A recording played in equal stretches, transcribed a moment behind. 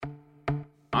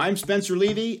I'm Spencer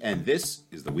Levy, and this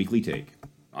is the Weekly Take.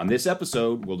 On this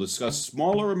episode, we'll discuss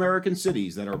smaller American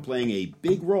cities that are playing a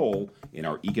big role in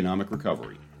our economic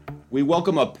recovery. We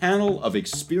welcome a panel of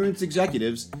experienced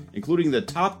executives, including the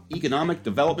top economic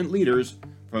development leaders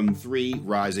from three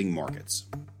rising markets.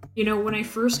 You know, when I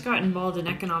first got involved in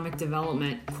economic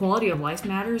development, quality of life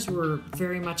matters were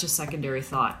very much a secondary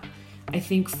thought. I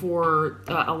think for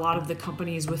a lot of the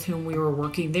companies with whom we were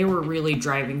working, they were really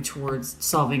driving towards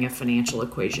solving a financial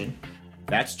equation.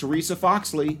 That's Teresa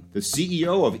Foxley, the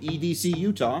CEO of EDC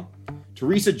Utah.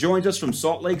 Teresa joins us from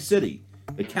Salt Lake City,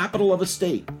 the capital of a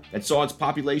state that saw its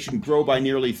population grow by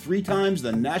nearly 3 times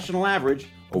the national average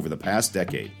over the past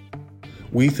decade.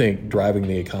 We think driving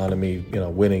the economy,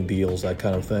 winning deals, that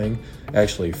kind of thing,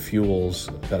 actually fuels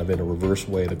kind of in a reverse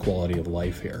way the quality of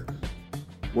life here.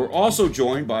 We're also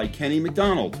joined by Kenny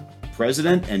McDonald,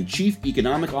 President and Chief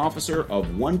Economic Officer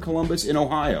of One Columbus in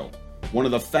Ohio, one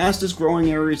of the fastest growing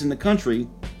areas in the country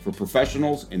for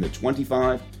professionals in the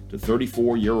 25 to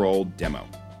 34-year-old demo.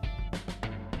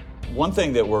 One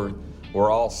thing that we're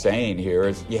all saying here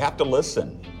is you have to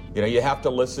listen. You have to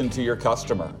listen to your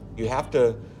customer. You have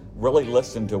to really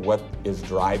listen to what is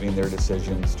driving their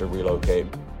decisions to relocate.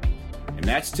 And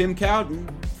that's Tim Cowden,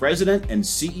 President and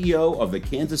CEO of the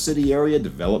Kansas City Area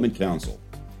Development Council.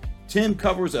 Tim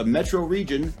covers a metro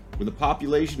region with a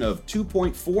population of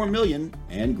 2.4 million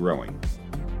and growing.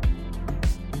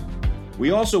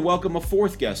 We also welcome a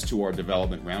fourth guest to our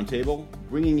development roundtable,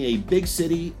 bringing a big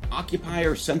city,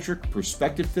 occupier-centric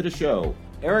perspective to the show,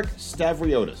 Eric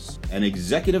Stavriotis, an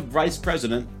Executive Vice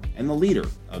President and the leader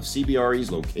of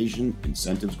CBRE's Location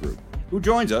Incentives Group, who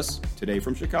joins us today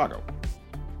from Chicago.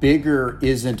 Bigger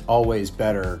isn't always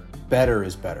better. Better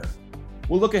is better.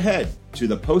 We'll look ahead to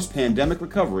the post-pandemic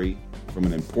recovery from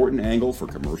an important angle for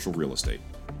commercial real estate.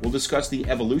 We'll discuss the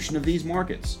evolution of these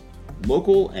markets,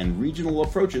 local and regional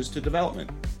approaches to development,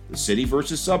 the city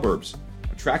versus suburbs,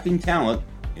 attracting talent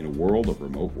in a world of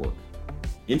remote work,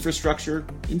 infrastructure,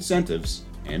 incentives,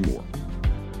 and more.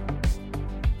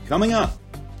 Coming up,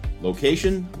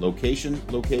 location, location,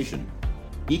 location.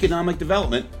 Economic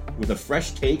development with a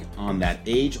fresh take on that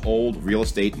age-old real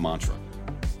estate mantra.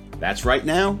 That's right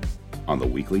now on the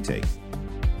Weekly Take.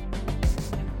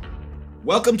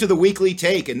 Welcome to the Weekly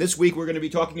Take, and this week we're going to be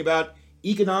talking about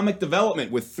economic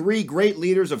development with three great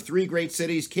leaders of three great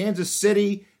cities, Kansas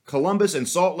City, Columbus, and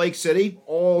Salt Lake City,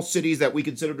 all cities that we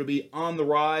consider to be on the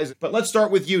rise. But let's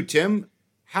start with you, Tim.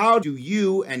 How do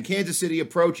you and Kansas City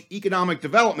approach economic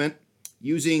development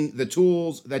using the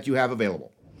tools that you have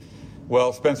available?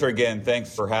 Well, Spencer, again,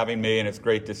 thanks for having me, and it's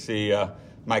great to see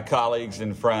my colleagues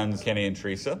and friends, Kenny and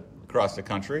Teresa, across the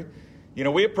country.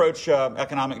 We approach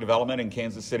economic development in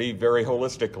Kansas City very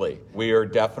holistically. We are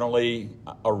definitely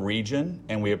a region,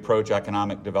 and we approach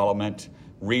economic development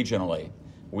regionally.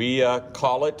 We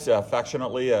call it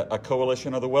affectionately a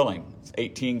coalition of the willing. It's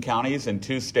 18 counties and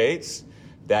 2 states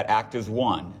that act as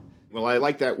one. Well, I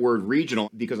like that word regional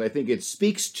because I think it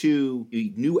speaks to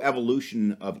the new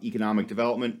evolution of economic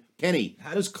development. Kenny,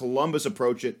 how does Columbus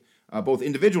approach it, both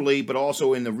individually but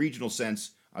also in the regional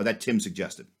sense that Tim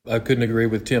suggested? I couldn't agree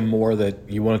with Tim more that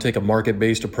you want to take a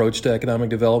market-based approach to economic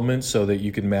development so that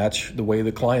you can match the way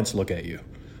the clients look at you.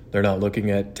 They're not looking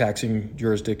at taxing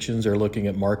jurisdictions, they're looking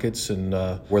at markets and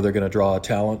where they're going to draw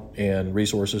talent and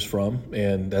resources from,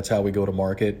 and that's how we go to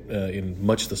market in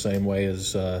much the same way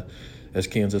as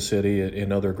Kansas City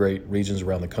and other great regions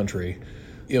around the country.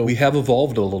 We have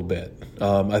evolved a little bit.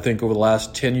 I think over the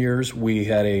last 10 years, we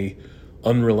had a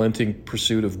unrelenting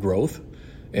pursuit of growth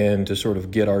and to sort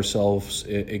of get ourselves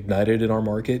ignited in our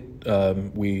market.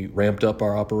 We ramped up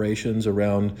our operations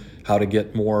around how to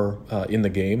get more in the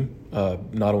game,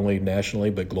 not only nationally,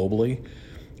 but globally.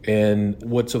 And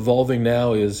what's evolving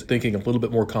now is thinking a little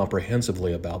bit more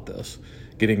comprehensively about this,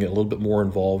 getting a little bit more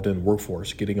involved in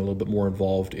workforce, getting a little bit more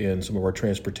involved in some of our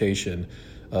transportation,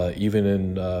 even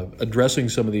in addressing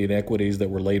some of the inequities that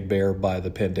were laid bare by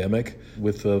the pandemic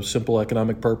with a simple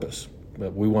economic purpose.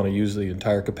 We want to use the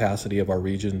entire capacity of our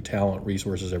region, talent,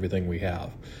 resources, everything we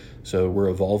have. So we're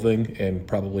evolving and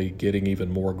probably getting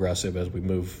even more aggressive as we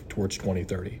move towards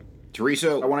 2030.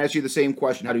 Teresa, I want to ask you the same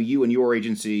question. How do you and your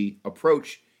agency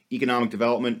approach economic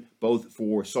development, both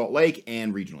for Salt Lake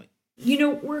and regionally?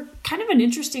 We're kind of an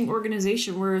interesting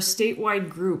organization. We're a statewide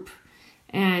group,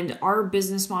 and our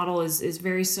business model is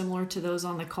very similar to those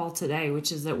on the call today,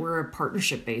 which is that we're a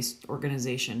partnership-based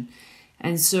organization.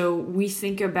 And so we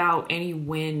think about any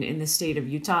win in the state of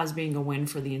Utah as being a win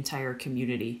for the entire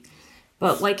community.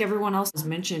 But like everyone else has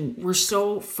mentioned, we're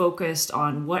so focused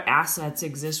on what assets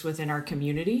exist within our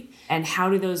community and how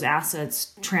do those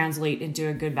assets translate into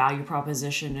a good value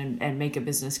proposition and make a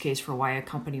business case for why a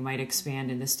company might expand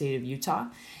in the state of Utah.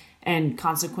 And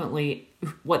consequently,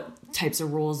 what types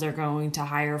of roles they're going to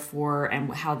hire for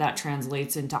and how that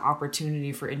translates into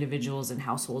opportunity for individuals and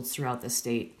households throughout the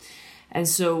state. And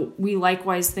so we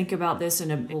likewise think about this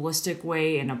in a holistic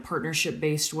way, in a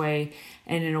partnership-based way,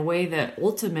 and in a way that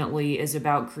ultimately is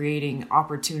about creating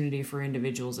opportunity for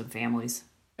individuals and families.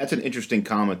 That's an interesting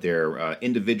comment there,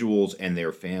 individuals and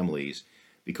their families,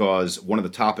 because one of the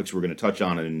topics we're going to touch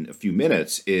on in a few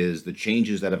minutes is the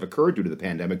changes that have occurred due to the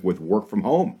pandemic with work from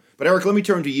home. But Eric, let me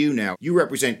turn to you now. You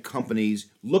represent companies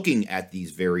looking at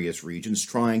these various regions,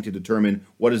 trying to determine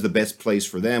what is the best place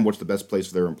for them, what's the best place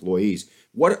for their employees.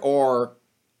 What are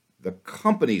the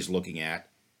companies looking at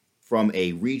from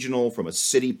a regional, from a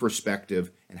city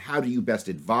perspective, and how do you best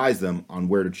advise them on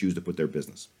where to choose to put their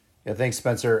business? Yeah, thanks,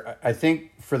 Spencer. I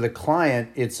think for the client,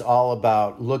 it's all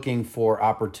about looking for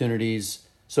opportunities.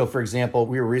 So, for example,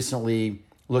 we were recently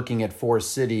looking at 4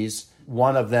 cities.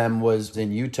 One of them was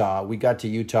in Utah. We got to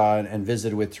Utah and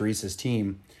visited with Teresa's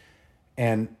team.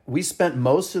 And we spent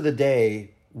most of the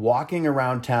day walking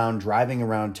around town, driving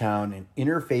around town, and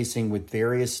interfacing with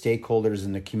various stakeholders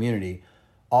in the community,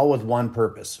 all with one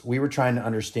purpose. We were trying to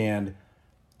understand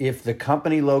if the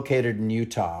company located in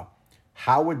Utah,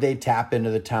 how would they tap into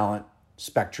the talent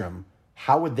spectrum?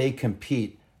 How would they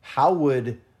compete? How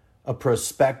would a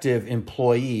prospective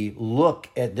employee look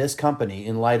at this company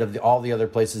in light of all the other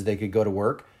places they could go to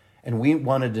work? And we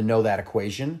wanted to know that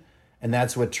equation. And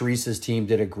that's what Teresa's team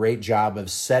did a great job of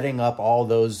setting up all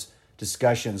those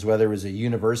discussions, whether it was a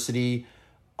university,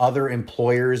 other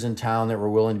employers in town that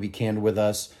were willing to be candid with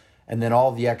us, and then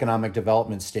all the economic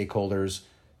development stakeholders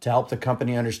to help the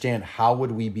company understand how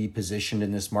would we be positioned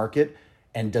in this market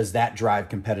and does that drive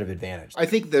competitive advantage? I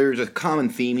think there's a common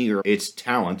theme here. It's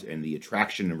talent and the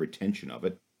attraction and retention of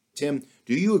it. Tim,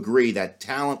 do you agree that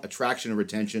talent, attraction, and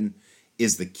retention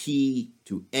is the key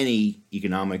to any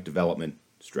economic development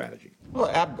strategy? Well,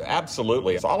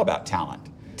 absolutely. It's all about talent.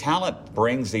 Talent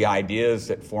brings the ideas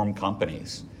that form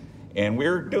companies. And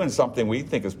we're doing something we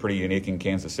think is pretty unique in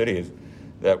Kansas City, is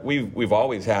that we've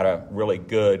always had a really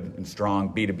good and strong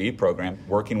B2B program,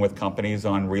 working with companies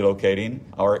on relocating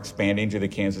or expanding to the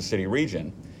Kansas City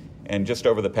region. And just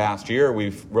over the past year,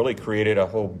 we've really created a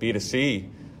whole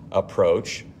B2C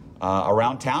approach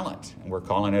around talent. And we're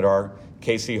calling it our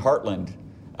KC Heartland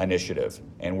initiative.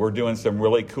 And we're doing some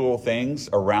really cool things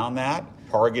around that,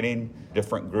 targeting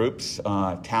different groups,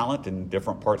 talent in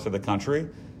different parts of the country.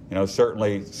 You know,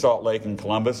 certainly Salt Lake and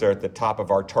Columbus are at the top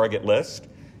of our target list.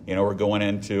 You know, we're going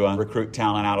in to recruit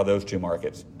talent out of those 2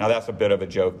 markets. Now, that's a bit of a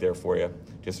joke there for you,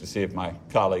 just to see if my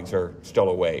colleagues are still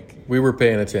awake. We were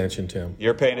paying attention, Tim.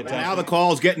 You're paying attention? Now the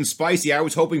call's getting spicy. I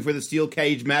was hoping for the steel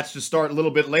cage match to start a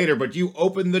little bit later, but you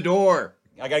opened the door.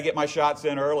 I got to get my shots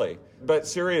in early. But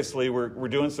seriously, we're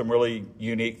doing some really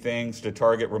unique things to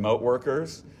target remote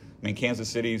workers. I mean, Kansas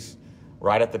City's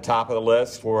right at the top of the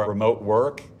list for remote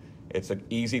work. It's an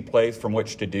easy place from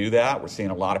which to do that. We're seeing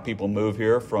a lot of people move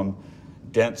here from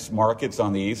dense markets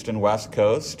on the east and west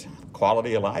coast.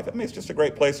 Quality of life. I mean, it's just a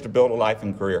great place to build a life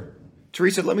and career.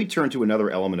 Teresa, let me turn to another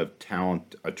element of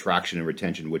talent, attraction, and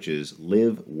retention, which is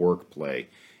live, work, play.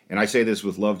 And I say this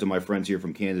with love to my friends here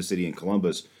from Kansas City and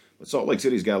Columbus, but Salt Lake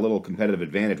City's got a little competitive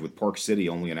advantage with Park City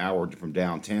only an hour from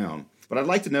downtown. But I'd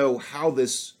like to know how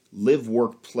this live,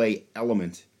 work, play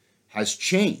element has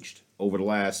changed over the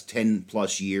last 10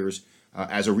 plus years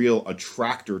as a real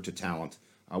attractor to talent.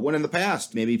 When in the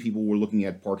past, maybe people were looking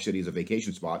at Park City as a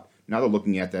vacation spot. Now they're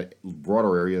looking at that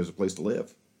broader area as a place to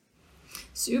live.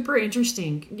 Super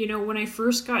interesting. You know, when I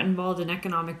first got involved in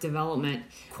economic development,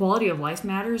 quality of life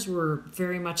matters were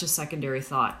very much a secondary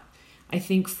thought. I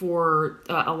think for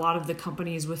a lot of the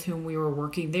companies with whom we were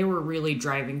working, they were really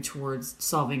driving towards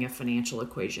solving a financial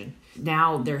equation.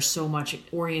 Now they're so much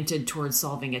oriented towards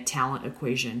solving a talent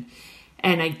equation.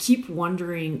 And I keep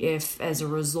wondering if, as a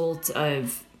result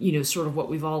of, you know, sort of what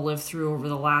we've all lived through over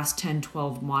the last 10,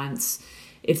 12 months,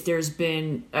 if there's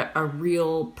been a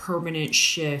real permanent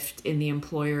shift in the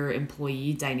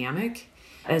employer-employee dynamic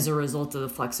as a result of the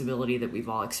flexibility that we've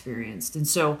all experienced. And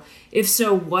so, if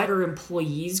so, what are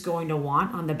employees going to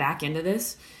want on the back end of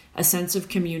this? A sense of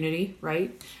community,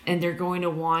 right? And they're going to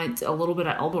want a little bit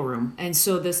of elbow room. And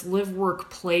so this live, work,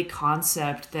 play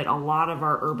concept that a lot of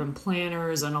our urban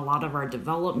planners and a lot of our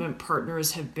development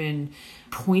partners have been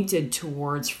pointed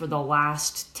towards for the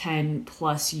last 10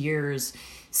 plus years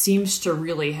seems to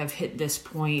really have hit this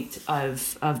point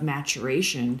of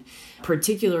maturation,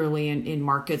 particularly in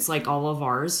markets like all of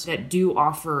ours that do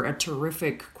offer a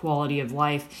terrific quality of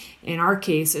life. In our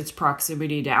case, it's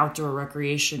proximity to outdoor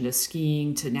recreation, to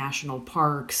skiing, to national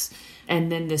parks, and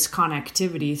then this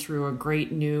connectivity through a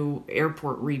great new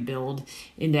airport rebuild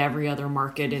into every other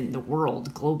market in the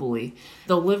world globally.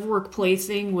 The live, work, play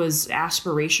thing was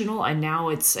aspirational, and now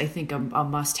it's, I think, a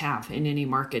must-have in any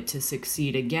market to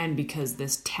succeed, again, because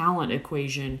this talent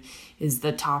equation is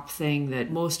the top thing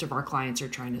that most of our clients are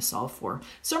trying to solve for.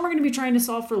 Some are going to be trying to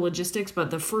solve for logistics,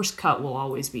 but the first cut will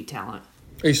always be talent.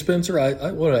 Hey, Spencer,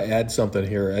 I want to add something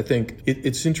here. I think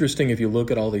it's interesting if you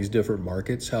look at all these different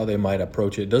markets, how they might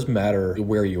approach it. It doesn't matter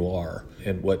where you are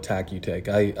and what tack you take.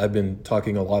 I've been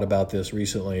talking a lot about this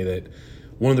recently, that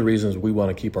one of the reasons we want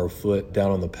to keep our foot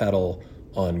down on the pedal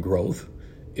on growth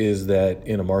is that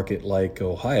in a market like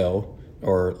Ohio,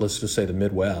 or let's just say the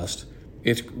Midwest,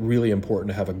 it's really important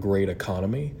to have a great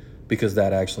economy because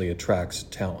that actually attracts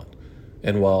talent.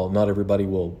 And while not everybody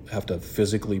will have to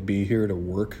physically be here to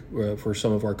work for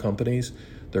some of our companies,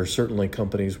 there are certainly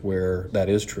companies where that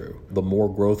is true. The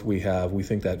more growth we have, we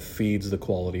think that feeds the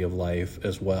quality of life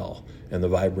as well and the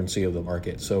vibrancy of the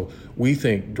market. So we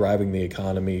think driving the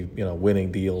economy,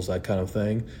 winning deals, that kind of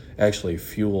thing, actually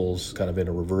fuels kind of in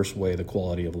a reverse way the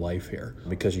quality of life here,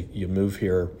 because you move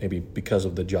here maybe because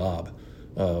of the job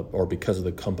or because of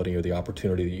the company or the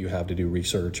opportunity that you have to do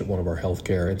research at one of our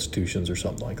healthcare institutions or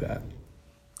something like that.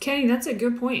 Kenny, that's a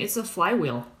good point. It's a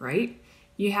flywheel, right?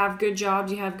 You have good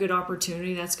jobs, you have good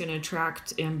opportunity. That's going to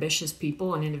attract ambitious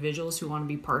people and individuals who want to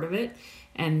be part of it.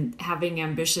 And having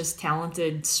ambitious,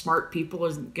 talented, smart people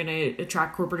is going to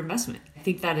attract corporate investment. I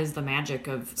think that is the magic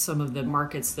of some of the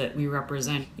markets that we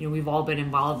represent. We've all been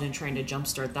involved in trying to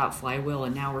jumpstart that flywheel,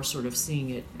 and now we're sort of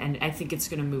seeing it. And I think it's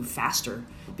going to move faster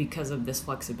because of this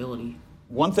flexibility.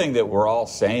 One thing that we're all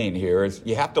saying here is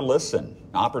you have to listen.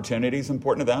 Opportunity is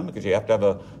important to them because you have to have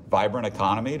a vibrant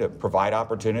economy to provide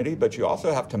opportunity, but you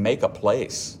also have to make a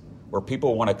place where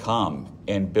people want to come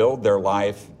and build their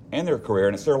life and their career,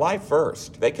 and it's their life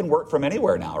first. They can work from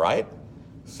anywhere now, right?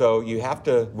 So you have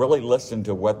to really listen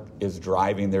to what is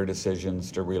driving their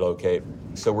decisions to relocate.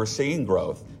 So we're seeing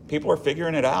growth. People are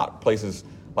figuring it out, places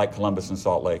like Columbus and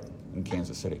Salt Lake and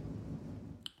Kansas City.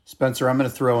 Spencer, I'm going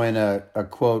to throw in a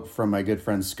quote from my good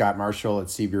friend Scott Marshall at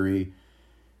CBRE,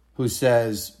 who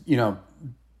says,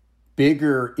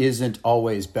 bigger isn't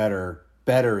always better.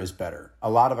 Better is better. A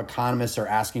lot of economists are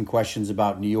asking questions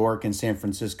about New York and San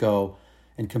Francisco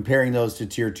and comparing those to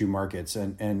tier 2 markets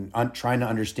and trying to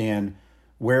understand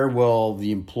where will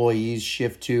the employees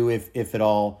shift to, if at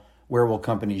all, where will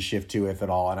companies shift to, if at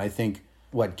all. And I think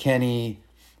what Kenny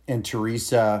and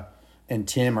Teresa and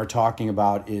Tim are talking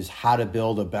about is how to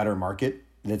build a better market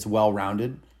that's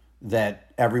well-rounded,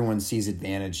 that everyone sees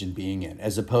advantage in being in,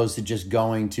 as opposed to just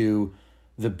going to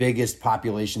the biggest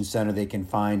population center they can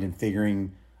find and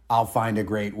figuring, I'll find a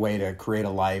great way to create a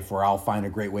life, or I'll find a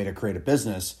great way to create a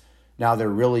business. Now they're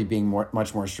really being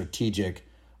much more strategic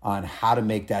on how to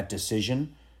make that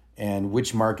decision and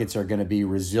which markets are going to be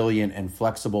resilient and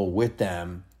flexible with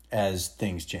them as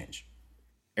things change.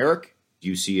 Eric, do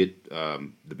you see it,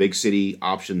 the big city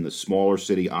option, the smaller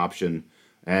city option?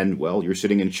 And, well, you're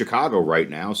sitting in Chicago right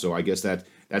now, so I guess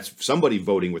that's somebody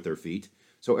voting with their feet.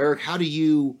 So, Eric, how do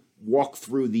you walk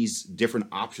through these different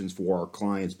options for our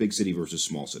clients, big city versus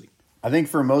small city? I think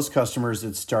for most customers,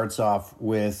 it starts off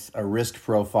with a risk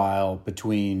profile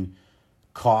between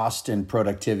cost and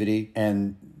productivity,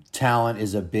 and talent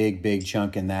is a big, big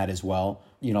chunk in that as well.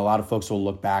 A lot of folks will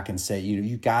look back and say,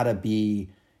 you got to be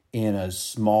in a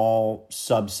small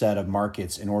subset of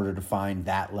markets in order to find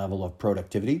that level of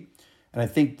productivity. And I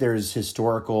think there's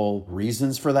historical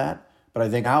reasons for that. But I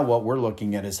think now what we're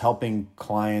looking at is helping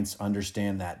clients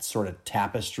understand that sort of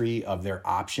tapestry of their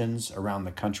options around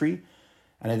the country.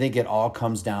 And I think it all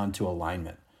comes down to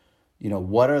alignment.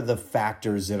 What are the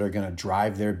factors that are going to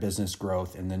drive their business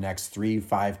growth in the next 3,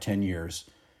 5, 10 years?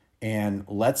 And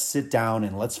let's sit down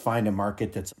and let's find a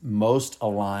market that's most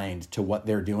aligned to what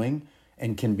they're doing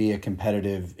and can be a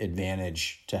competitive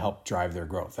advantage to help drive their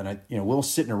growth. And we'll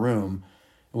sit in a room,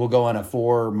 we'll go on a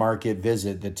 4-market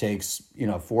visit that takes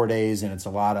 4 days, and it's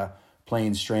a lot of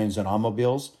planes, trains, and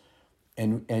automobiles.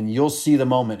 And you'll see the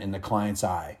moment in the client's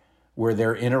eye where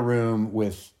they're in a room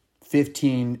with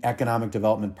 15 economic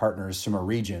development partners from a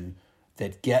region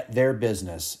that get their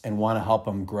business and want to help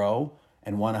them grow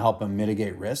and want to help them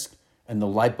mitigate risk. And the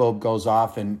light bulb goes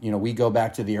off, and we go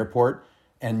back to the airport.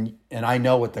 And I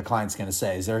know what the client's going to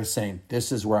say is they're saying,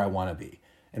 this is where I want to be.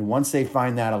 And once they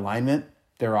find that alignment,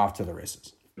 they're off to the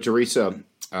races. Teresa,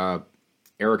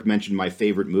 Eric mentioned my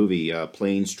favorite movie,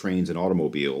 Planes, Trains, and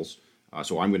Automobiles.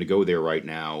 So I'm going to go there right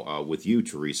now with you,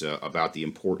 Teresa, about the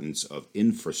importance of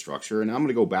infrastructure. And I'm going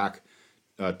to go back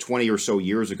 20 or so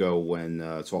years ago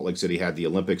when Salt Lake City had the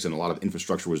Olympics and a lot of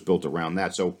infrastructure was built around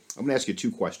that. So I'm going to ask you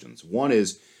two questions. One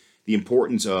is the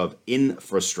importance of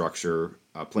infrastructure,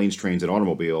 planes, trains, and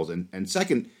automobiles. And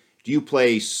second, do you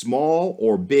play small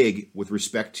or big with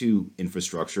respect to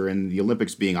infrastructure? And the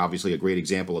Olympics being obviously a great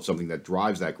example of something that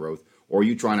drives that growth. Or are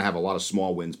you trying to have a lot of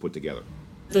small wins put together?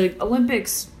 The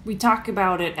Olympics, we talk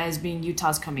about it as being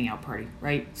Utah's coming out party,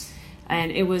 right?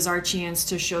 And it was our chance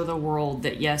to show the world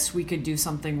that, yes, we could do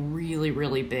something really,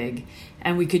 really big.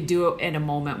 And we could do it at a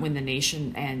moment when the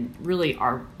nation and really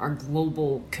our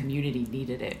global community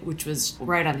needed it, which was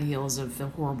right on the heels of the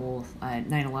horrible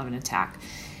 9/11 attack.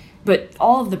 But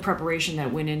all of the preparation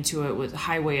that went into it was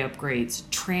highway upgrades,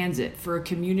 transit. For a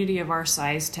community of our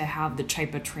size to have the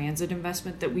type of transit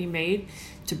investment that we made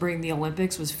to bring the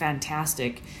Olympics was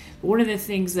fantastic. One of the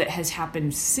things that has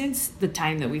happened since the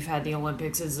time that we've had the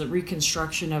Olympics is the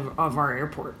reconstruction of our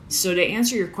airport. So to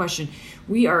answer your question,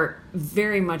 we are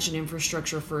very much an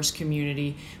infrastructure first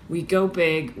community. We go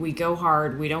big, we go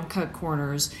hard, we don't cut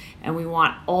corners, and we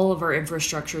want all of our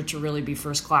infrastructure to really be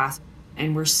first class.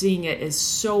 And we're seeing it as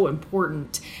so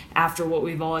important after what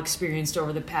we've all experienced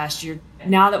over the past year.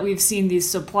 Now that we've seen these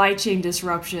supply chain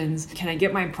disruptions, can I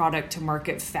get my product to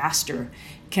market faster?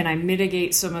 Can I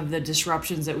mitigate some of the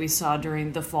disruptions that we saw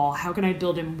during the fall? How can I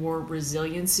build in more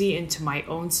resiliency into my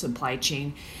own supply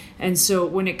chain? And so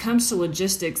when it comes to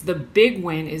logistics, the big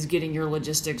win is getting your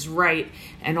logistics right,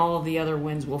 and all of the other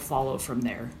wins will follow from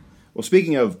there. Well,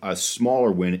 speaking of a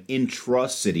smaller win,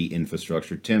 intra-city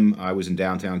infrastructure, Tim, I was in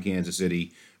downtown Kansas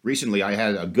City recently. I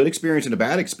had a good experience and a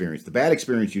bad experience. The bad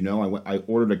experience, I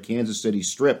ordered a Kansas City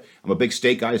strip. I'm a big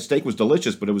steak guy. The steak was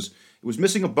delicious, but it was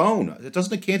missing a bone.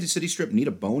 Doesn't a Kansas City strip need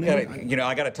a bone in it?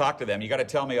 I got to talk to them. You got to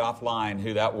tell me offline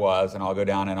who that was, and I'll go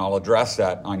down and I'll address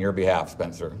that on your behalf,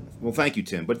 Spencer. Well, thank you,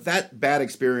 Tim. But that bad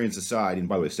experience aside, and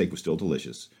by the way, the steak was still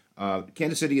delicious,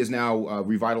 Kansas City is now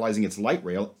revitalizing its light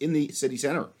rail in the city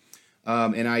center.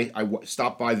 And I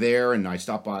stopped by there, and I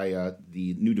stopped by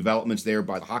the new developments there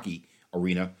by the hockey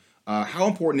arena. How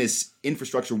important is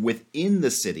infrastructure within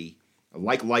the city,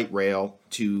 like light rail,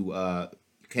 to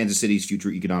Kansas City's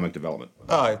future economic development?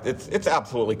 It's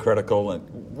absolutely critical,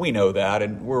 and we know that,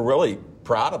 and we're really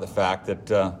proud of the fact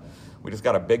that we just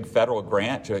got a big federal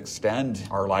grant to extend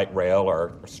our light rail,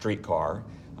 our streetcar,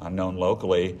 known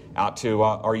locally, out to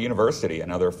our university,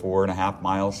 another 4.5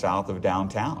 miles south of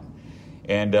downtown.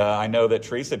 And I know that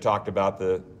Teresa talked about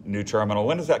the new terminal.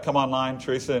 When does that come online,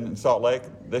 Teresa, in Salt Lake?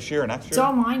 This year or next year? It's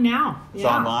online now. It's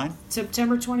online?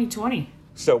 September 2020.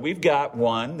 So we've got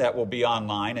one that will be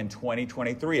online in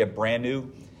 2023, a brand new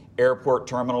airport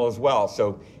terminal as well.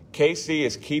 So KC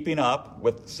is keeping up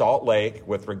with Salt Lake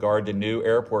with regard to new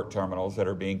airport terminals that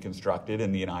are being constructed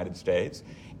in the United States.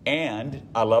 And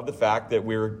I love the fact that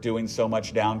we're doing so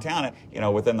much downtown.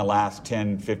 Within the last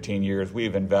 10, 15 years,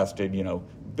 we've invested,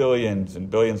 billions and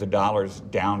billions of dollars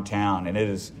downtown,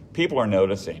 and people are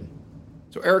noticing.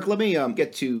 So, Eric, let me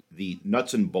get to the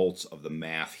nuts and bolts of the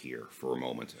math here for a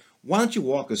moment. Why don't you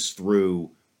walk us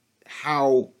through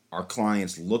how our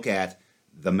clients look at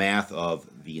the math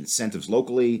of the incentives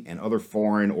locally and other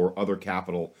foreign or other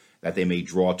capital that they may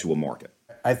draw to a market?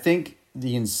 I think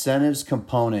the incentives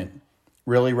component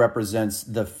really represents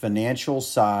the financial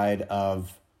side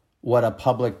of what a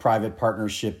public-private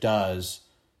partnership does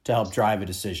to help drive a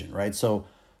decision, right? So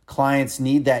clients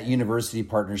need that university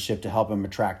partnership to help them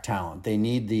attract talent. They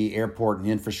need the airport and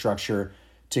infrastructure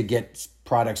to get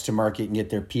products to market and get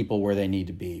their people where they need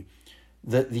to be.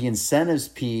 The incentives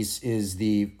piece is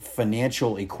the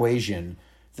financial equation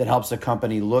that helps a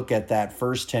company look at that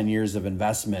first 10 years of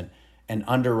investment and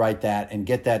underwrite that and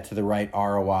get that to the right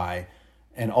ROI,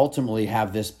 and ultimately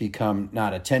have this become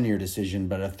not a 10-year decision,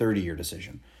 but a 30-year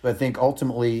decision. But I think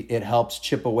ultimately it helps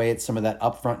chip away at some of that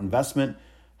upfront investment,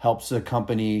 helps the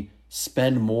company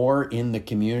spend more in the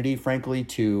community, frankly,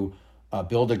 to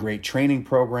build a great training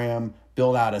program,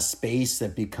 build out a space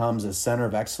that becomes a center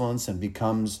of excellence and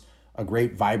becomes a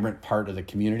great, vibrant part of the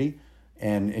community.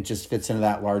 And it just fits into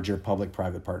that larger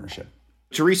public-private partnership.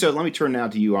 Teresa, let me turn now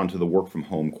to you onto the work from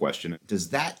home question.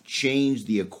 Does that change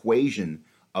the equation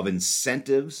of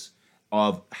incentives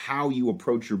of how you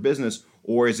approach your business,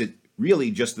 or is it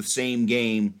really just the same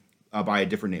game by a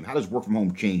different name? How does work from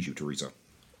home change you, Teresa?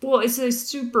 Well, it's a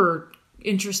super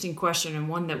interesting question, and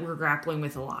one that we're grappling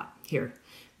with a lot here,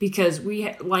 because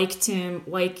we, like Tim,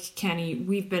 like Kenny,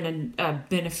 we've been a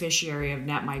beneficiary of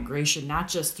net migration, not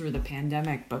just through the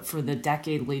pandemic, but for the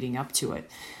decade leading up to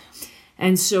it.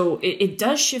 And so it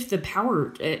does shift the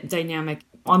power dynamic.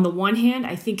 On the one hand,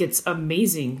 I think it's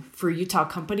amazing for Utah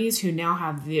companies who now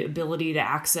have the ability to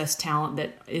access talent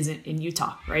that isn't in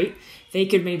Utah, right? They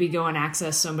could maybe go and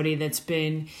access somebody that's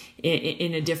been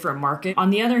in a different market. On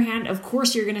the other hand, of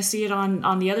course, you're going to see it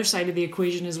on the other side of the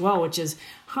equation as well, which is,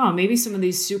 maybe some of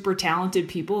these super talented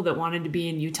people that wanted to be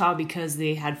in Utah because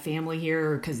they had family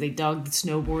here or because they dug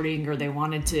snowboarding or they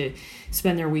wanted to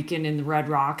spend their weekend in the Red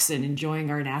Rocks and enjoying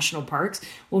our national parks.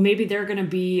 Well, maybe they're going to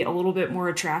be a little bit more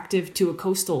attractive to a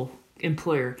coastal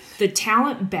employer. The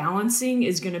talent balancing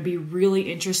is going to be really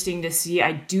interesting to see.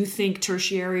 I do think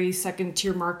tertiary, second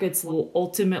tier markets will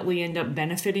ultimately end up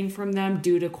benefiting from them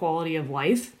due to quality of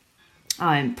life,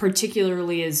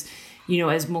 particularly as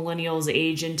millennials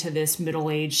age into this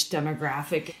middle-aged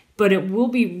demographic. But it will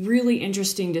be really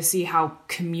interesting to see how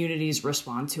communities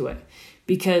respond to it.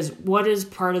 Because what is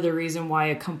part of the reason why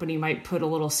a company might put a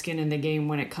little skin in the game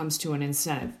when it comes to an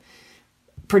incentive,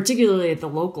 particularly at the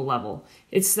local level?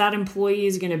 It's that employee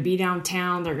is going to be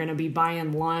downtown. They're going to be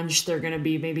buying lunch. They're going to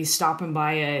be maybe stopping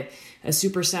by a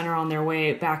super center on their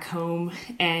way back home.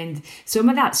 And some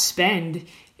of that spend,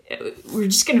 we're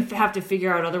just going to have to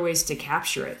figure out other ways to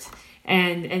capture it.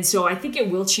 And so I think it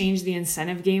will change the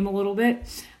incentive game a little bit.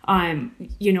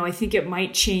 I think it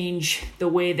might change the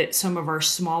way that some of our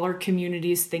smaller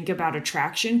communities think about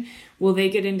attraction. Will they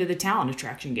get into the talent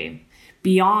attraction game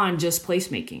beyond just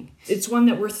placemaking? It's one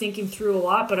that we're thinking through a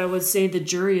lot, but I would say the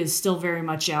jury is still very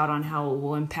much out on how it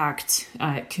will impact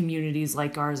communities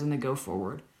like ours in the go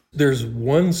forward. There's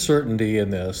one certainty in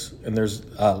this, and there's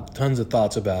tons of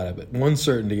thoughts about it, but one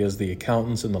certainty is the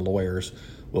accountants and the lawyers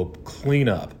will clean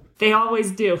up. They always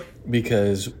do.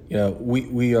 Because,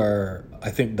 we are,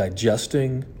 I think,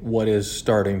 digesting what is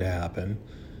starting to happen.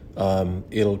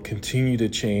 It'll continue to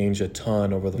change a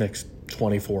ton over the next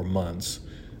 24 months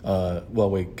while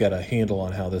we get a handle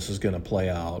on how this is going to play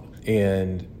out.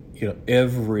 And,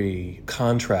 every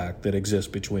contract that exists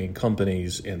between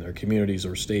companies and their communities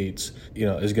or states,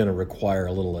 is going to require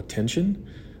a little attention.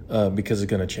 Because it's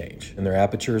going to change. And their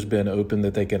aperture has been open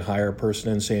that they can hire a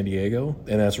person in San Diego,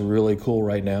 and that's really cool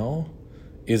right now.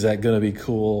 Is that going to be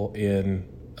cool in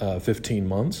 15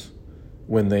 months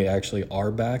when they actually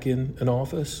are back in an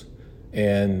office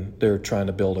and they're trying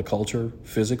to build a culture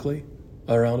physically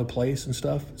around a place and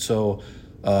stuff? So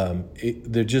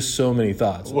there are just so many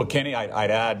thoughts. Well, Kenny,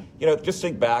 I'd add, just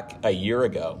think back a year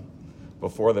ago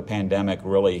before the pandemic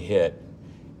really hit.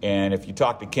 And if you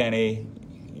talk to Kenny,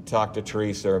 talk to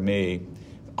Teresa or me,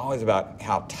 always about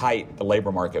how tight the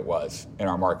labor market was in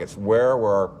our markets. Where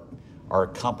were our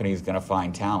companies going to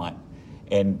find talent?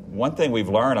 And one thing we've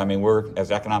learned, we're,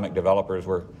 as economic developers,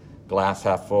 we're glass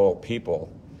half full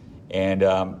people. And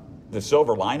the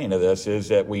silver lining of this is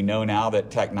that we know now that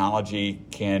technology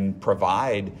can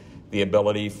provide the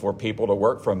ability for people to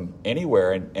work from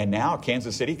anywhere. And now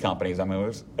Kansas City companies, there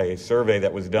was a survey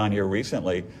that was done here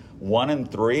recently, 1 in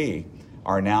 3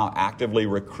 are now actively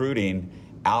recruiting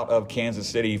out of Kansas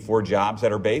City for jobs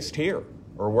that are based here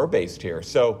or were based here.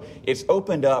 So it's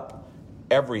opened up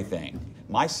everything.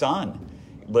 My son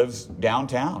lives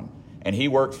downtown and he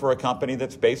works for a company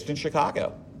that's based in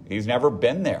Chicago. He's never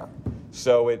been there.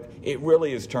 So it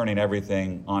really is turning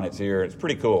everything on its ear. It's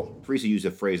pretty cool. Teresa used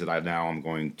a phrase that I'm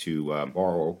going to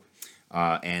borrow,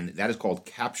 and that is called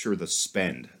capture the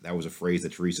spend. That was a phrase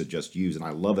that Teresa just used, and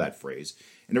I love that phrase.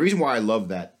 And the reason why I love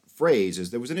that phrase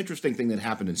is there was an interesting thing that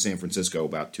happened in San Francisco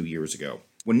about 2 years ago.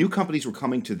 When new companies were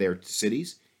coming to their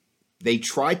cities, they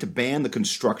tried to ban the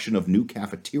construction of new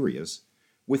cafeterias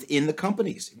within the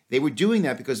companies. They were doing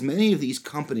that because many of these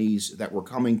companies that were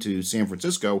coming to San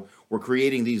Francisco were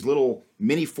creating these little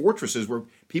mini fortresses where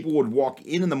people would walk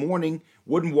in the morning,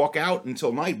 wouldn't walk out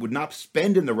until night, would not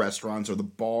spend in the restaurants or the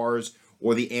bars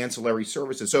or the ancillary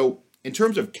services. So in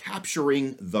terms of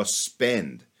capturing the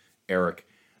spend, Eric,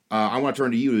 I want to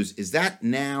turn to you. Is that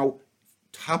now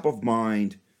top of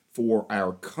mind for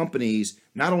our companies,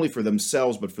 not only for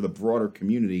themselves, but for the broader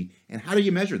community? And how do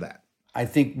you measure that? I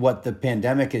think what the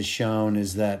pandemic has shown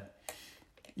is that,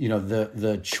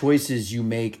 the choices you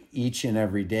make each and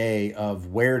every day of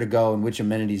where to go and which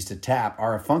amenities to tap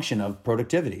are a function of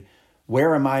productivity.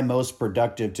 Where am I most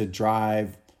productive to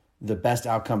drive the best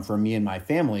outcome for me and my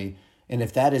family? And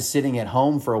if that is sitting at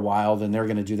home for a while, then they're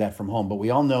going to do that from home. But we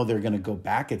all know they're going to go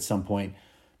back at some point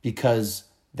because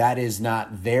that is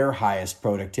not their highest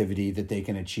productivity that they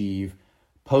can achieve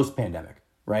post-pandemic,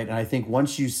 right? And I think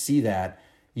once you see that,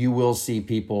 you will see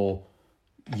people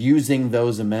using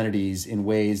those amenities in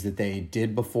ways that they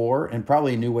did before and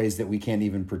probably new ways that we can't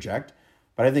even project.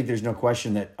 But I think there's no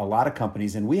question that a lot of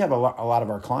companies, and we have a lot of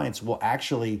our clients will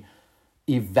actually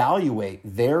evaluate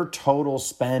their total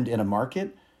spend in a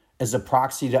market as a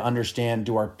proxy to understand,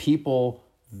 do our people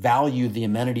value the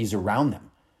amenities around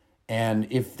them? And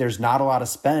if there's not a lot of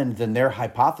spend, then their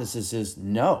hypothesis is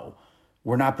no,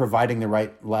 we're not providing the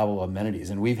right level of amenities.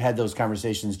 And we've had those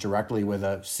conversations directly with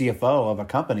a CFO of a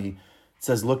company that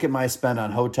says, look at my spend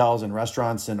on hotels and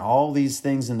restaurants and all these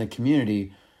things in the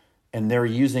community. And they're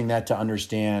using that to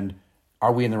understand,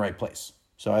 are we in the right place?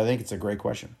 So I think it's a great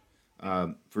question.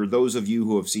 For those of you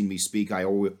who have seen me speak, I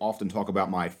often talk about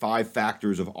my 5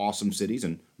 factors of awesome cities.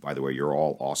 And by the way, you're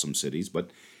all awesome cities.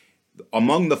 But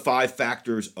among the 5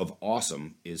 factors of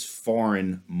awesome is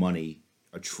foreign money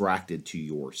attracted to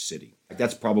your city.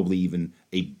 That's probably even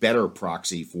a better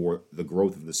proxy for the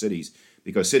growth of the cities,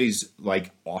 because cities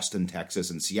like Austin, Texas,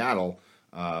 and Seattle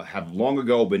have long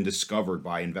ago been discovered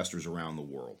by investors around the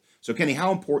world. So, Kenny,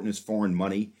 how important is foreign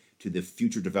money to the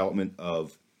future development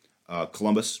of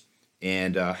Columbus,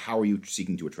 and how are you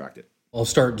seeking to attract it? I'll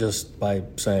start just by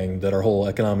saying that our whole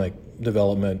economic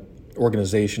development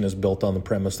organization is built on the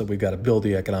premise that we've got to build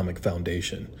the economic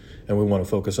foundation, and we want to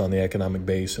focus on the economic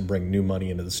base and bring new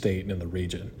money into the state and in the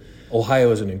region.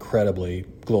 Ohio is an incredibly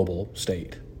global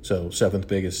state. So 7th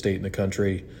biggest state in the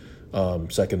country,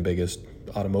 2nd biggest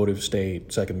automotive state,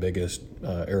 2nd biggest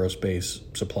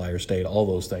aerospace supplier state, all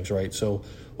those things, right? So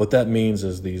what that means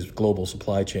is these global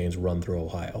supply chains run through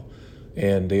Ohio,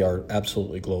 and they are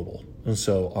absolutely global. And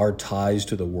so our ties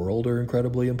to the world are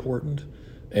incredibly important,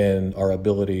 and our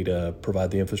ability to provide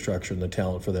the infrastructure and the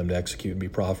talent for them to execute and be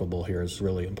profitable here is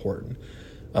really important.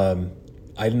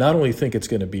 I not only think it's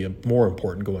going to be more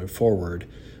important going forward,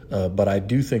 but I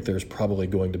do think there's probably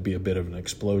going to be a bit of an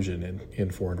explosion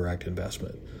in foreign direct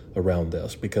investment around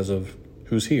this because of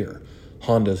who's here.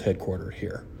 Honda's headquartered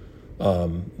here.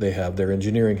 They have their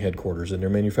engineering headquarters and their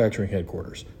manufacturing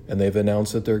headquarters, and they've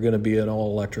announced that they're going to be an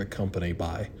all-electric company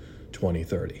by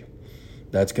 2030.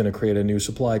 That's going to create a new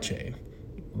supply chain.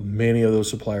 Many of those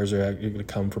suppliers are going to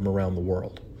come from around the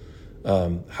world.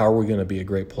 How are we going to be a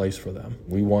great place for them?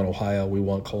 We want Ohio, we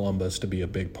want Columbus to be a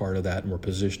big part of that, and we're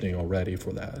positioning already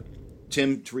for that.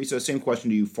 Tim, Teresa, same question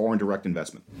to you, foreign direct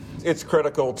investment. It's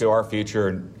critical to our future,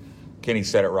 and Kenny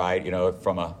said it right,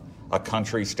 from a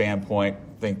country standpoint.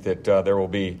 I think that there will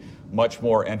be much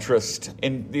more interest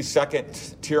in these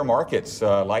second-tier markets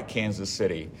like Kansas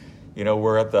City.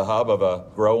 We're at the hub of a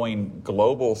growing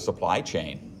global supply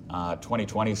chain.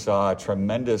 2020 saw a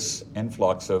tremendous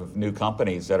influx of new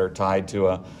companies that are tied to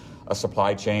a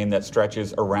supply chain that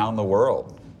stretches around the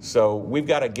world. So we've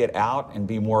got to get out and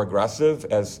be more aggressive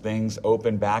as things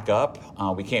open back up.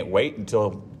 We can't wait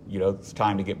until it's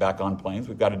time to get back on planes.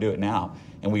 We've got to do it now.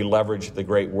 And we leverage the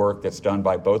great work that's done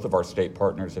by both of our state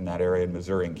partners in that area in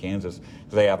Missouri and Kansas,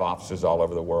 because they have offices all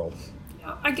over the world.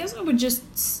 I guess I would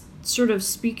just sort of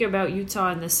speak about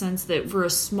Utah in the sense that for a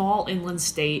small inland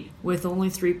state with only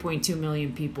 3.2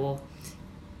 million people,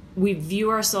 we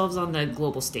view ourselves on the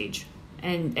global stage.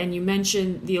 And you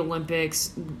mentioned the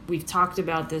Olympics. We've talked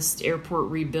about this airport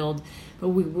rebuild, but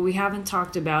what we haven't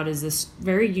talked about is this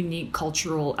very unique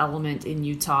cultural element in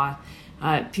Utah.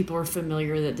 People are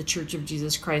familiar that the Church of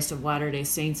Jesus Christ of Latter-day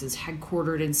Saints is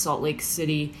headquartered in Salt Lake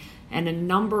City, and a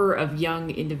number of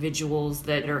young individuals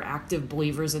that are active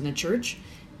believers in the church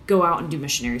go out and do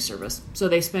missionary service. So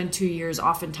they spend 2 years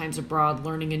oftentimes abroad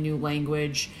learning a new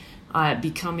language,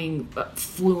 becoming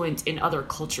fluent in other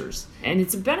cultures. And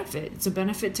it's a benefit. It's a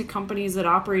benefit to companies that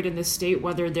operate in this state,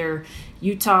 whether they're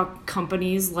Utah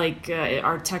companies like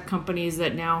our tech companies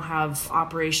that now have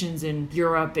operations in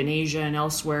Europe and Asia and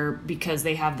elsewhere because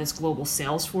they have this global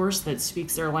sales force that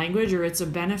speaks their language, or it's a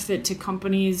benefit to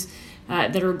companies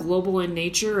that are global in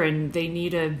nature and they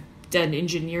need an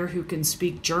engineer who can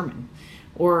speak German,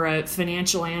 or a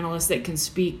financial analyst that can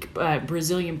speak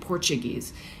Brazilian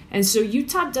Portuguese. And so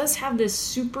Utah does have this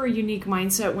super unique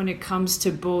mindset when it comes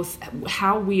to both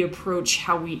how we approach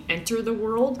how we enter the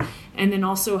world and then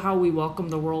also how we welcome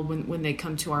the world when they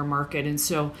come to our market. And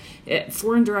so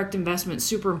foreign direct investment,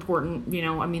 super important.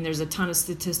 There's a ton of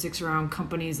statistics around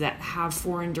companies that have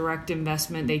foreign direct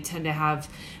investment. They tend to have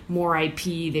more IP.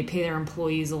 They pay their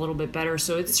employees a little bit better.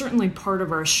 So it's certainly part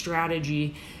of our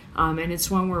strategy. And it's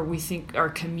one where we think our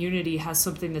community has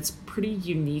something that's pretty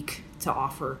unique to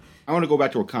offer. I want to go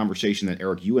back to a conversation that,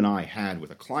 Eric, you and I had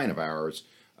with a client of ours.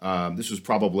 This was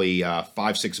probably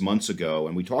 5-6 months ago,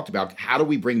 and we talked about how do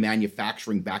we bring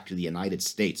manufacturing back to the United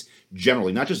States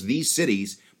generally, not just these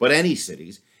cities, but any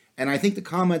cities. And I think the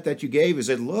comment that you gave is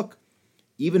that, look,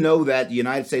 even though that the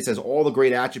United States has all the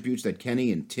great attributes that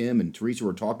Kenny and Tim and Teresa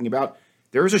were talking about,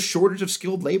 there is a shortage of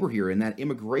skilled labor here, and that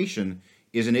immigration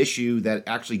is an issue that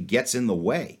actually gets in the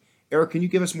way. Eric, can you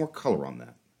give us more color on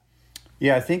that?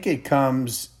 Yeah, I think it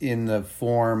comes in the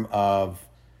form of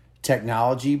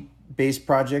technology-based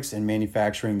projects and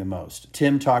manufacturing the most.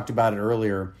 Tim talked about it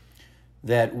earlier,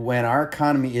 that when our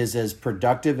economy is as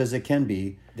productive as it can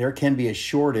be, there can be a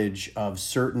shortage of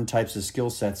certain types of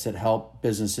skill sets that help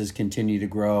businesses continue to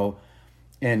grow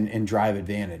and drive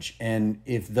advantage. And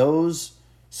if those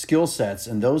skill sets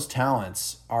and those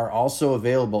talents are also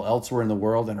available elsewhere in the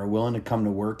world and are willing to come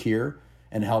to work here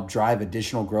and help drive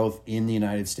additional growth in the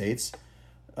United States,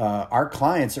 our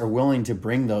clients are willing to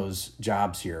bring those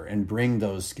jobs here and bring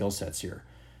those skill sets here.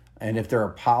 And if there are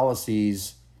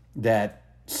policies that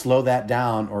slow that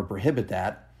down or prohibit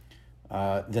that,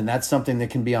 then that's something that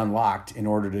can be unlocked in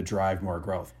order to drive more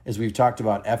growth. As we've talked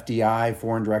about, FDI,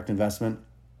 foreign direct investment,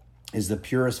 is the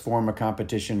purest form of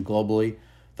competition globally.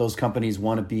 Those companies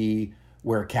want to be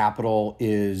where capital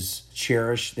is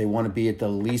cherished. They want to be at the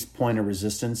least point of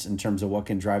resistance in terms of what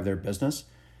can drive their business.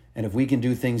 And if we can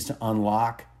do things to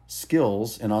unlock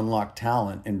skills and unlock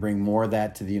talent and bring more of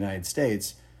that to the United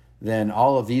States, then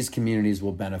all of these communities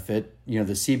will benefit. The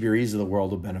CBREs of the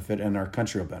world will benefit, and our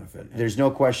country will benefit. There's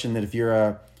no question that if you're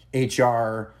a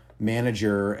HR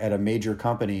manager at a major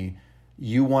company,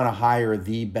 you want to hire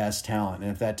the best talent.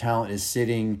 And if that talent is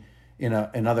sitting in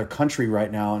another country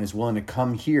right now and is willing to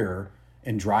come here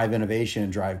and drive innovation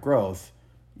and drive growth,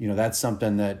 that's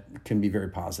something that can be very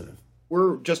positive.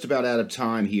 We're just about out of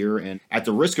time here, and at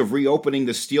the risk of reopening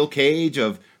the steel cage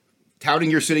of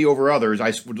touting your city over others,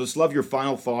 I would just love your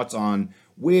final thoughts on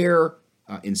where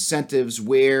incentives,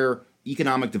 where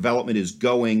economic development is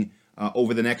going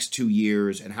over the next 2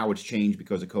 years and how it's changed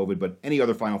because of COVID. But any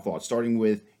other final thoughts, starting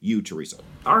with you, Teresa?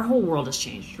 Our whole world has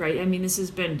changed, right? I mean, this has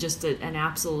been just an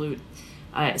absolute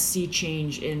sea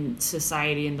change in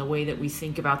society and the way that we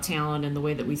think about talent and the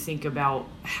way that we think about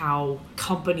how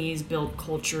companies build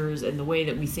cultures and the way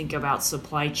that we think about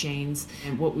supply chains.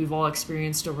 And what we've all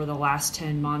experienced over the last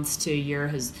 10 months to a year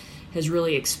has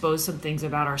really exposed some things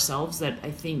about ourselves that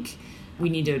I think we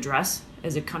need to address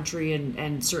as a country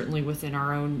and certainly within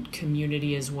our own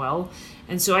community as well.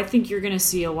 And so I think you're going to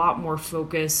see a lot more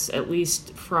focus, at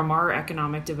least from our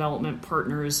economic development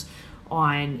partners,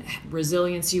 on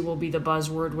resiliency will be the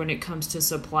buzzword when it comes to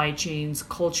supply chains.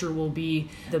 Culture will be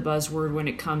the buzzword when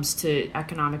it comes to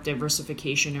economic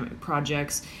diversification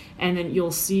projects. And then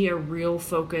you'll see a real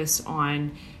focus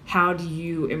on how do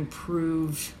you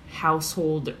improve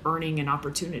household earning and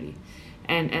opportunity.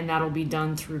 And that'll be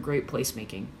done through great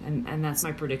placemaking. And that's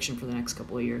my prediction for the next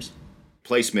couple of years.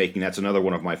 Placemaking, that's another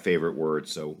one of my favorite words.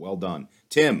 So well done.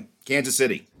 Tim, Kansas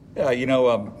City. Yeah,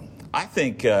 I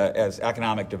think as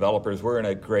economic developers, we're in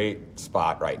a great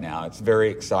spot right now. It's very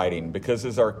exciting because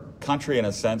as our country, in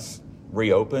a sense,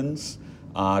 reopens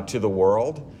to the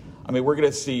world, we're going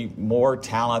to see more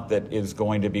talent that is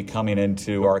going to be coming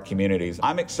into our communities.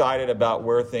 I'm excited about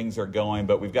where things are going,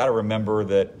 but we've got to remember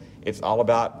that it's all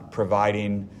about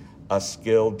providing a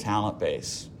skilled talent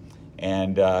base.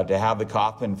 And to have the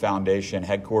Kauffman Foundation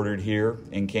headquartered here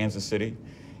in Kansas City,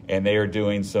 and they are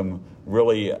doing some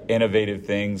really innovative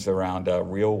things around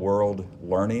real-world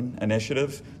learning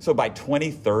initiatives. So by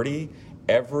 2030,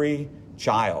 every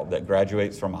child that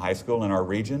graduates from high school in our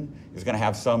region is going to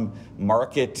have some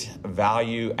market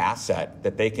value asset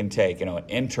that they can take, an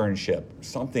internship,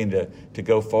 something to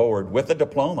go forward with a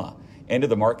diploma into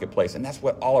the marketplace. And that's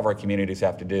what all of our communities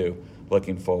have to do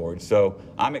looking forward. So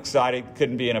I'm excited,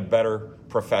 couldn't be in a better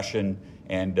profession,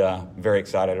 and very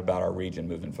excited about our region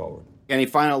moving forward. Any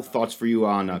final thoughts for you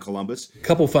on Columbus? A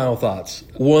couple final thoughts.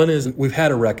 One is we've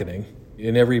had a reckoning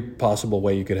in every possible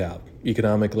way you could have,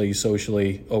 economically,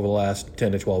 socially, over the last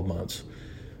 10 to 12 months.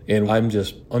 And I'm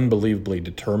just unbelievably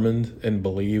determined and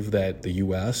believe that the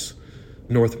U.S.,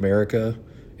 North America,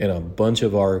 and a bunch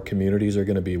of our communities are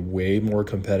going to be way more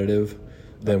competitive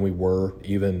than we were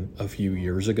even a few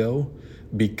years ago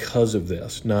because of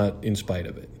this, not in spite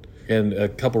of it. And a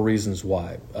couple reasons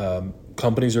why.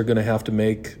 Companies are going to have to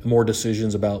make more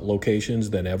decisions about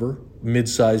locations than ever.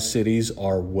 Mid-sized cities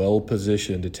are well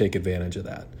positioned to take advantage of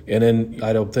that. And then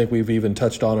I don't think we've even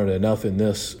touched on it enough in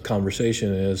this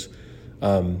conversation is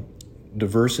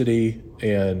diversity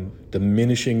and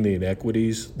diminishing the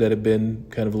inequities that have been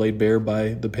kind of laid bare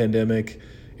by the pandemic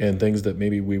and things that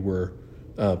maybe we were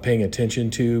paying attention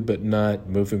to but not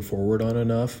moving forward on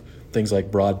enough. Things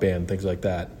like broadband, things like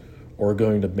that, are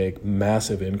going to make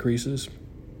massive increases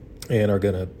and are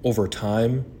going to, over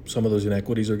time, some of those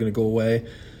inequities are going to go away.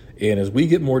 And as we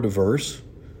get more diverse,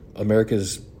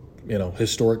 America's,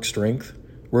 historic strength,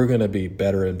 we're going to be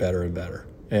better and better and better.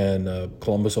 And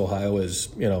Columbus, Ohio is,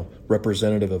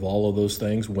 representative of all of those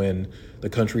things. When the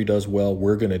country does well,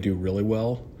 we're going to do really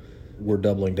well. we're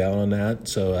doubling down on that.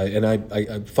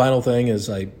 So, final thing is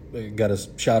I got a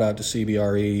shout out to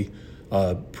CBRE.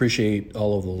 Appreciate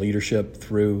all of the leadership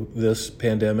through this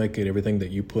pandemic and everything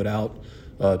that you put out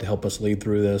to help us lead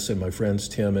through this, and my friends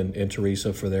Tim and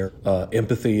Teresa for their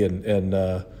empathy and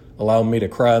allowing me to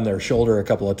cry on their shoulder a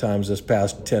couple of times this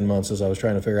past 10 months as I was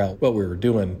trying to figure out what we were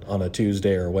doing on a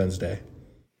Tuesday or Wednesday.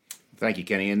 Thank you,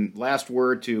 Kenny. And last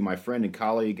word to my friend and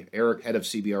colleague, Eric, head of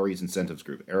CBRE's Incentives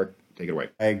Group. Eric, take it away.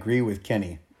 I agree with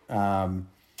Kenny.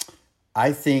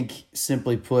 I think,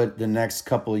 simply put, the next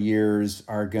couple of years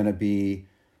are going to be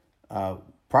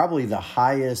probably the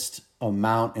highest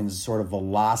amount and sort of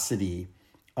velocity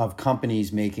of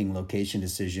companies making location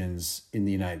decisions in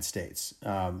the United States.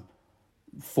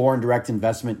 Foreign direct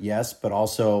investment, yes, but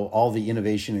also all the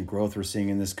innovation and growth we're seeing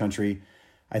in this country.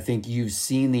 I think you've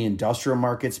seen the industrial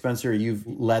market, Spencer. You've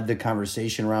led the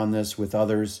conversation around this with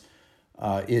others,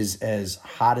 is as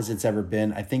hot as it's ever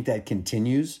been. I think that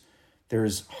continues.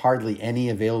 There's hardly any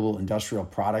available industrial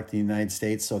product in the United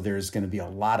States, so there's going to be a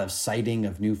lot of siting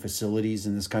of new facilities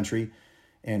in this country,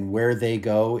 and where they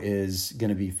go is going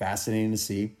to be fascinating to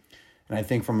see. And I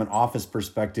think from an office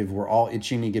perspective, we're all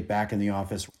itching to get back in the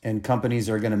office, and companies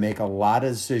are going to make a lot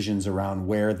of decisions around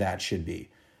where that should be.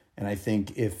 And I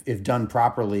think if done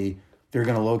properly, they're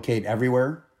going to locate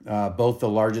everywhere, both the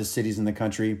largest cities in the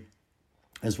country,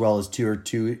 as well as tier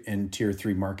 2 and tier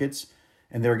 3 markets.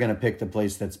 And they're going to pick the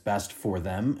place that's best for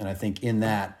them. And I think in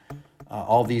that,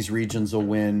 all these regions will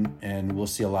win, and we'll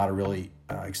see a lot of really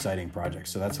exciting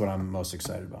projects. So that's what I'm most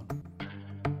excited about.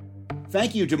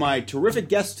 Thank you to my terrific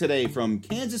guests today from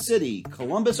Kansas City,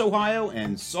 Columbus, Ohio,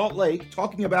 and Salt Lake,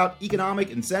 talking about economic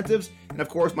incentives. And of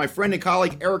course, my friend and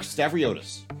colleague, Eric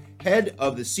Stavriotis, head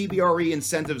of the CBRE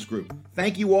Incentives Group.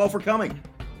 Thank you all for coming.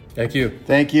 Thank you.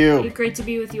 Thank you. Great to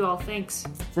be with you all. Thanks.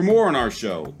 For more on our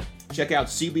show, check out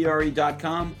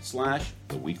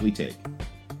cbre.com/theweeklytake.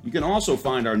 You can also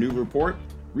find our new report,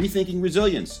 Rethinking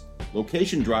Resilience,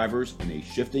 Location Drivers in a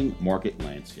Shifting Market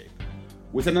Landscape.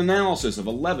 With an analysis of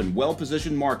 11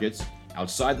 well-positioned markets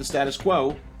outside the status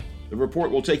quo, the report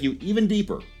will take you even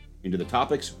deeper into the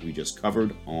topics we just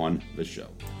covered on the show.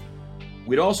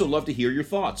 We'd also love to hear your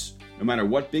thoughts, no matter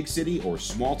what big city or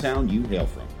small town you hail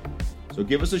from. So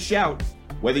give us a shout.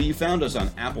 Whether you found us on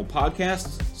Apple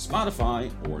Podcasts, Spotify,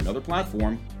 or another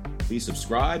platform, please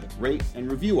subscribe, rate,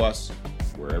 and review us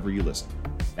wherever you listen.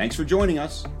 Thanks for joining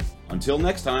us. Until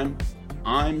next time,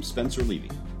 I'm Spencer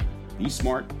Levy. Be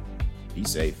smart, be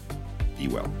safe, be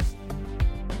well.